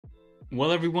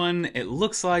Well everyone, it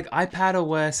looks like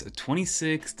iPadOS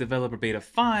 26 Developer Beta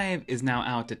 5 is now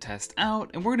out to test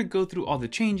out, and we're going to go through all the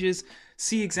changes,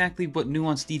 see exactly what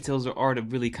nuanced details there are to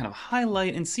really kind of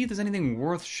highlight and see if there's anything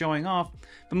worth showing off,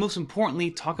 but most importantly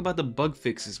talk about the bug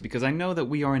fixes, because I know that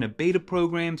we are in a beta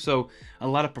program, so a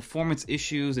lot of performance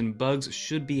issues and bugs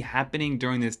should be happening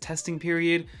during this testing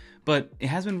period. But it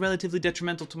has been relatively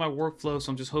detrimental to my workflow,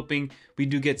 so I'm just hoping we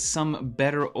do get some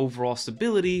better overall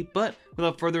stability. But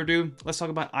without further ado, let's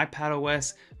talk about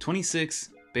iPadOS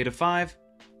 26 Beta 5.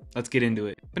 Let's get into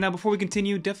it. But now before we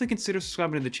continue, definitely consider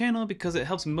subscribing to the channel because it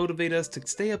helps motivate us to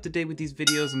stay up to date with these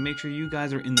videos and make sure you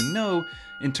guys are in the know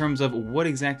in terms of what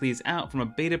exactly is out from a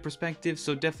beta perspective,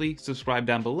 so definitely subscribe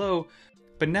down below.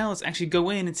 But now let's actually go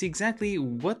in and see exactly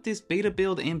what this beta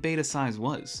build and beta size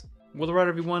was. Well, alright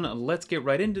everyone, let's get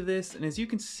right into this, and as you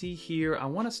can see here, I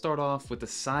want to start off with the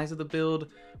size of the build.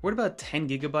 We're at about 10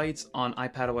 gigabytes on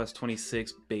iPadOS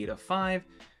 26 Beta 5.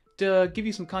 To give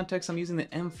you some context, I'm using the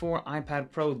M4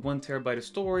 iPad Pro with 1 terabyte of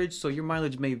storage, so your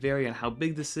mileage may vary on how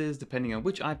big this is depending on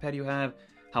which iPad you have,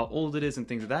 how old it is, and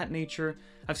things of that nature.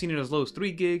 I've seen it as low as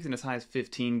 3 gigs and as high as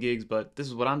 15 gigs, but this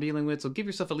is what I'm dealing with, so give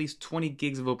yourself at least 20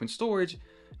 gigs of open storage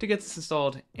to get this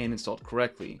installed and installed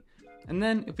correctly. And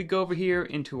then if we go over here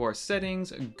into our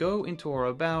settings, go into our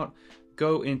about,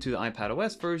 go into the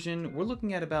iPadOS version, we're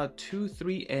looking at about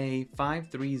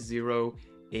 23A5308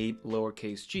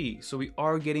 lowercase g. So we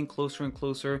are getting closer and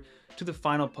closer to the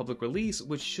final public release,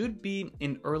 which should be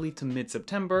in early to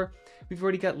mid-September. We've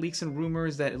already got leaks and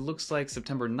rumors that it looks like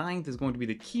September 9th is going to be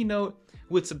the keynote,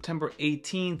 with September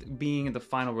 18th being the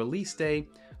final release day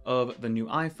of the new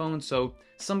iPhone, so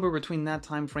somewhere between that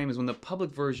time frame is when the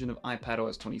public version of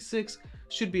iPadOS 26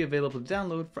 should be available to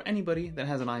download for anybody that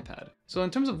has an iPad. So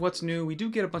in terms of what's new, we do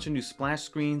get a bunch of new splash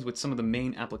screens with some of the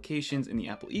main applications in the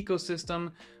Apple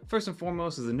ecosystem. First and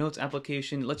foremost is the Notes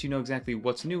application. It lets you know exactly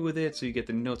what's new with it, so you get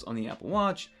the notes on the Apple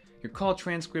Watch, your call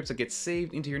transcripts that get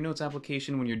saved into your Notes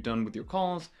application when you're done with your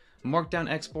calls, Markdown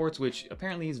exports, which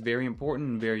apparently is very important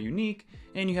and very unique,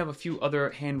 and you have a few other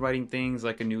handwriting things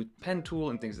like a new pen tool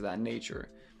and things of that nature.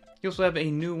 You also have a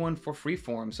new one for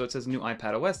Freeform, so it says new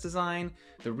iPadOS design,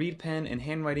 the read pen and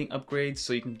handwriting upgrades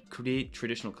so you can create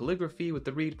traditional calligraphy with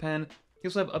the read pen. You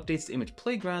also have updates to image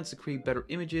playgrounds to create better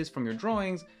images from your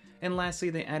drawings, and lastly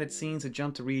they added scenes to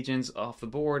jump to regions off the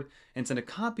board and send a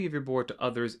copy of your board to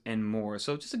others and more.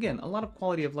 So just again, a lot of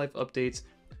quality of life updates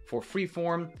for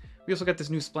Freeform. We also got this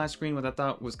new splash screen, which I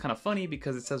thought was kind of funny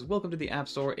because it says, "Welcome to the App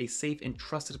Store, a safe and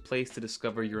trusted place to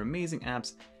discover your amazing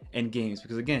apps and games."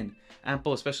 Because again,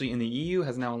 Apple, especially in the EU,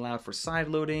 has now allowed for side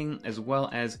loading as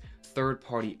well as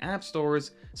third-party app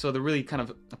stores. So they're really kind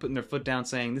of putting their foot down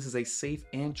saying this is a safe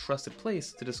and trusted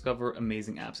place to discover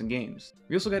amazing apps and games.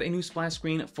 We also got a new splash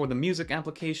screen for the music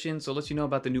application, so it lets you know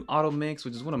about the new AutoMix,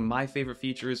 which is one of my favorite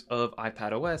features of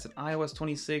iPadOS and iOS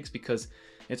 26 because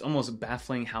it's almost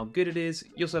baffling how good it is.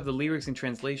 You also have the lyrics and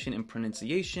translation and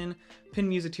pronunciation, pin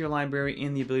music to your library,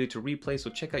 and the ability to replay, so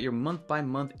check out your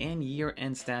month-by-month and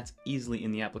year-end stats easily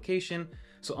in the application.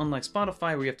 So unlike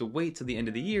Spotify, where you have to wait till the end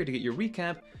of the year to get your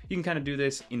recap, you can kind of do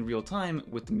this in real time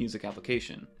with the music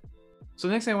application. So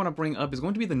the next thing I want to bring up is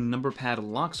going to be the number pad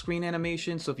lock screen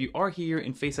animation. So if you are here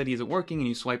and Face ID isn't working and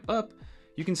you swipe up,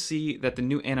 you can see that the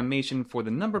new animation for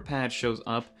the number pad shows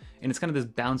up, and it's kind of this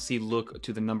bouncy look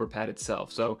to the number pad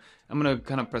itself. So I'm going to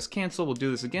kind of press cancel, we'll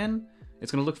do this again. It's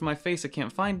going to look for my face, I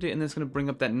can't find it, and then it's going to bring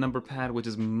up that number pad, which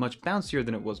is much bouncier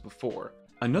than it was before.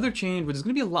 Another change, which is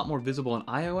going to be a lot more visible on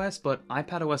iOS, but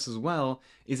iPadOS as well,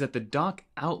 is that the dock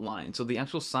outline, so the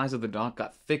actual size of the dock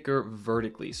got thicker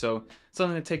vertically. So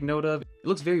something to take note of. It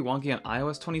looks very wonky on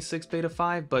iOS 26 Beta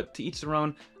 5, but to each their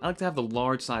own. I like to have the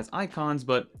large size icons,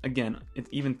 but again, it's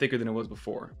even thicker than it was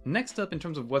before. Next up, in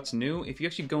terms of what's new, if you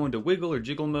actually go into wiggle or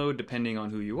jiggle mode, depending on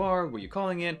who you are, what you're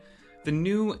calling it, the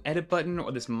new edit button,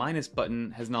 or this minus button,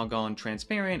 has now gone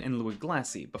transparent and a little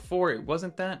glassy. Before it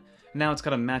wasn't that. Now it's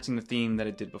kind of matching the theme that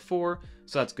it did before,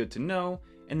 so that's good to know.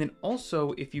 And then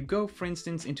also, if you go, for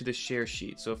instance, into the share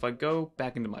sheet, so if I go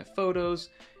back into my photos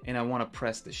and I want to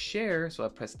press the share, so I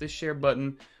press this share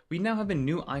button, we now have a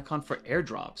new icon for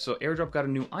Airdrop. So Airdrop got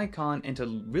a new icon, and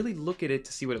to really look at it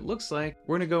to see what it looks like,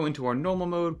 we're going to go into our normal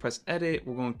mode, press edit,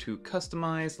 we're going to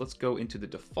customize, let's go into the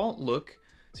default look.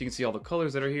 So you can see all the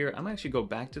colors that are here. I'm actually go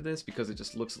back to this because it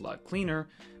just looks a lot cleaner.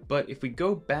 But if we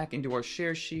go back into our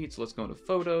share sheet, so let's go into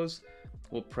photos,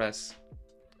 we'll press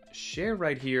share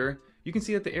right here. You can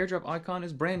see that the Airdrop icon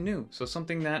is brand new. So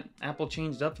something that Apple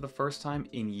changed up for the first time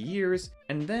in years.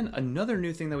 And then another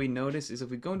new thing that we notice is if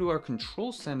we go into our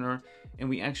control center and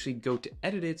we actually go to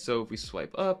edit it. So if we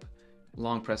swipe up,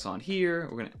 long press on here,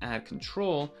 we're gonna add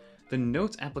control. the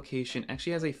Notes application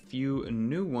actually has a few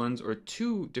new ones, or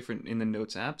two different in the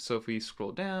Notes app. So if we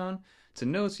scroll down to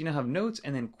Notes, you now have Notes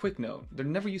and then Quick Note. There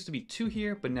never used to be two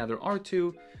here, but now there are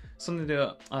two. Something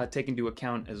to take into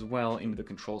account as well into the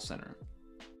Control Center.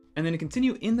 And then to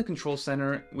continue in the Control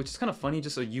Center, which is kind of funny,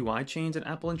 just a UI change that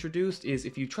Apple introduced, is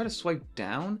if you try to swipe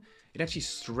down, it actually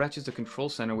stretches the Control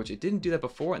Center, which it didn't do that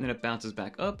before, and then it bounces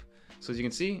back up. So as you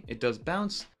can see, it does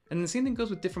bounce. And the same thing goes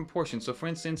with different portions. So for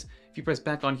instance, if you press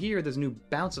back on here, there's a new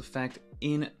bounce effect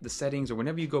in the settings or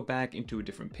whenever you go back into a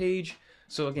different page.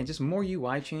 So again, just more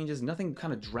UI changes, nothing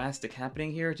kind of drastic happening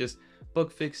here, just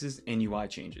bug fixes and UI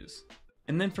changes.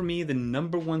 And then for me, the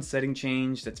number one setting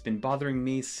change that's been bothering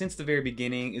me since the very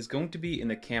beginning is going to be in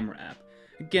the camera app.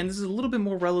 Again, this is a little bit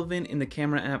more relevant in the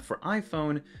camera app for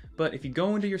iPhone, but if you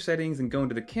go into your settings and go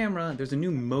into the camera, there's a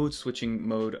new mode switching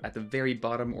mode at the very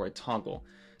bottom, or a toggle.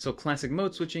 So classic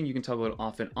mode switching, you can toggle it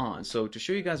off and on. So to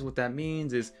show you guys what that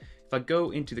means is, if I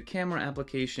go into the camera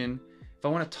application, if I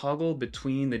want to toggle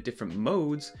between the different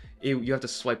modes, you have to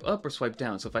swipe up or swipe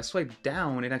down. So if I swipe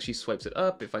down, it actually swipes it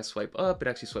up. If I swipe up, it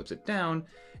actually swipes it down.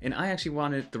 And I actually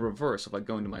want it the reverse. So if I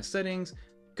go into my settings,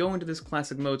 go into this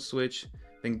classic mode switch,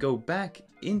 then go back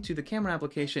into the camera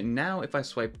application. Now if I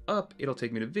swipe up, it'll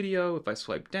take me to video. If I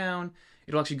swipe down,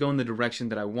 it'll actually go in the direction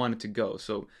that I want it to go.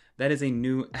 So that is a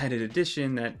new added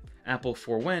addition that Apple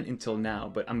forewent until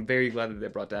now, but I'm very glad that they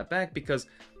brought that back, because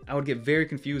I would get very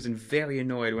confused and very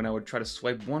annoyed when I would try to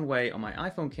swipe one way on my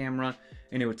iPhone camera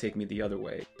and it would take me the other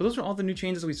way. But those are all the new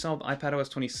changes we saw with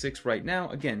iPadOS 26 right now.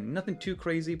 Again, nothing too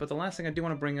crazy, but the last thing I do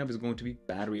want to bring up is going to be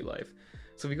battery life.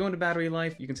 So if you go into battery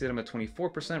life, you can see that I'm at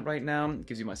 24% right now. It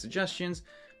gives you my suggestions.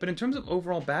 But in terms of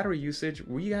overall battery usage,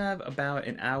 we have about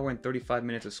an hour and 35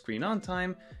 minutes of screen on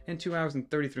time and 2 hours and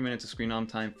 33 minutes of screen on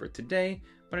time for today.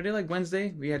 But on a day like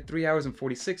Wednesday, we had 3 hours and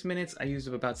 46 minutes. I used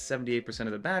up about 78%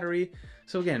 of the battery.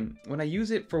 So again, when I use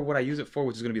it for what I use it for,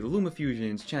 which is going to be the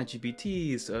LumaFusions,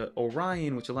 ChatGPTs,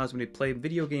 Orion, which allows me to play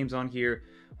video games on here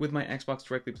with my Xbox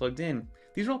directly plugged in.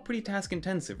 These are all pretty task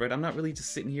intensive, right? I'm not really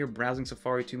just sitting here browsing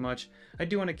Safari too much. I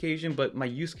do on occasion, but my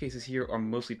use cases here are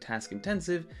mostly task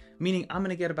intensive, meaning I'm going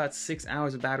to get about 6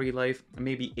 hours of battery life,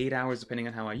 maybe 8 hours depending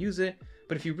on how I use it.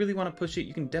 But if you really want to push it,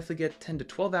 you can definitely get 10 to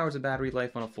 12 hours of battery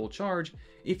life on a full charge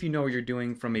if you know what you're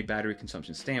doing from a battery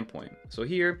consumption standpoint. So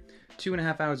here,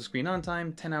 2.5 hours of screen on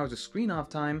time, 10 hours of screen off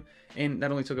time, and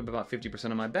that only took up about 50%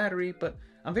 of my battery, but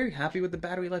I'm very happy with the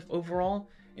battery life overall.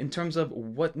 In terms of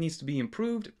what needs to be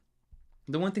improved,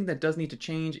 the one thing that does need to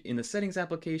change in the settings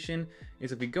application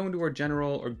is if we go into our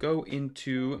general or go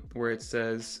into where it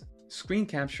says screen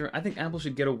capture, I think Apple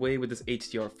should get away with this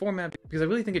HDR format, because I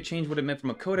really think it changed what it meant from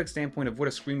a codec standpoint of what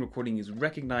a screen recording is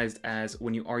recognized as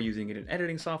when you are using it in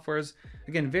editing softwares.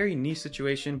 Again, very niche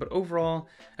situation, but overall,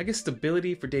 I guess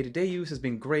stability for day-to-day use has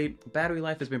been great. Battery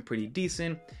life has been pretty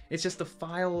decent. It's just the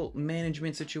file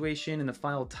management situation and the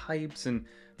file types and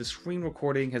the screen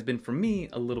recording has been, for me,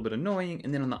 a little bit annoying.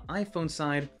 And then on the iPhone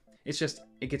side, it's just,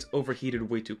 it gets overheated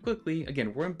way too quickly.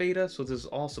 Again, we're in beta, so this is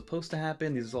all supposed to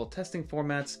happen. These are all testing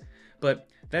formats, but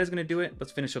that is going to do it.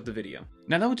 Let's finish up the video.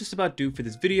 Now that would just about do for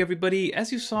this video, everybody.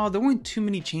 As you saw, there weren't too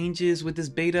many changes with this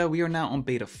beta. We are now on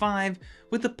beta 5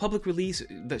 with the public release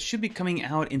that should be coming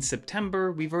out in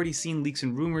September. We've already seen leaks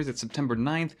and rumors that September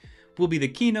 9th will be the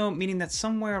keynote, meaning that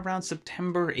somewhere around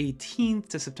September 18th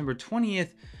to September 20th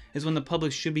is when the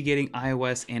public should be getting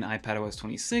iOS and iPadOS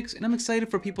 26, and I'm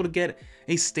excited for people to get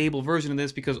a stable version of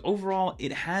this, because overall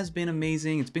it has been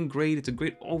amazing. It's been great. It's a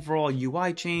great overall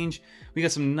UI change. We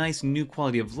got some nice new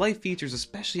quality of life features,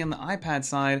 especially on the iPad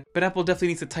side, but Apple definitely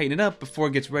needs to tighten it up before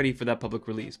it gets ready for that public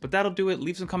release. But that'll do it.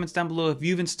 Leave some comments down below if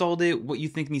you've installed it, what you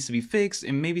think needs to be fixed,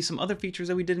 and maybe some other features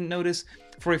that we didn't notice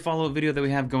for a follow-up video that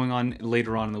we have going on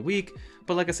later on in the week.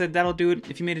 But like I said, that'll do it.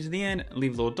 If you made it to the end,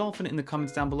 leave a little dolphin in the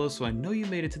comments down below so I know you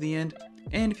made it to the end.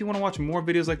 And if you want to watch more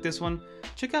videos like this one,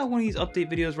 check out one of these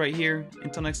update videos right here.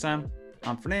 Until next time,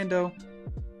 I'm Fernando.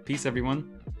 Peace,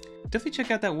 everyone. Definitely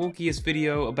check out that wokiest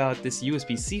video about this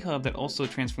USB-C hub that also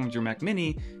transforms your Mac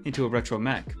Mini into a retro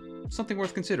Mac. Something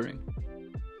worth considering.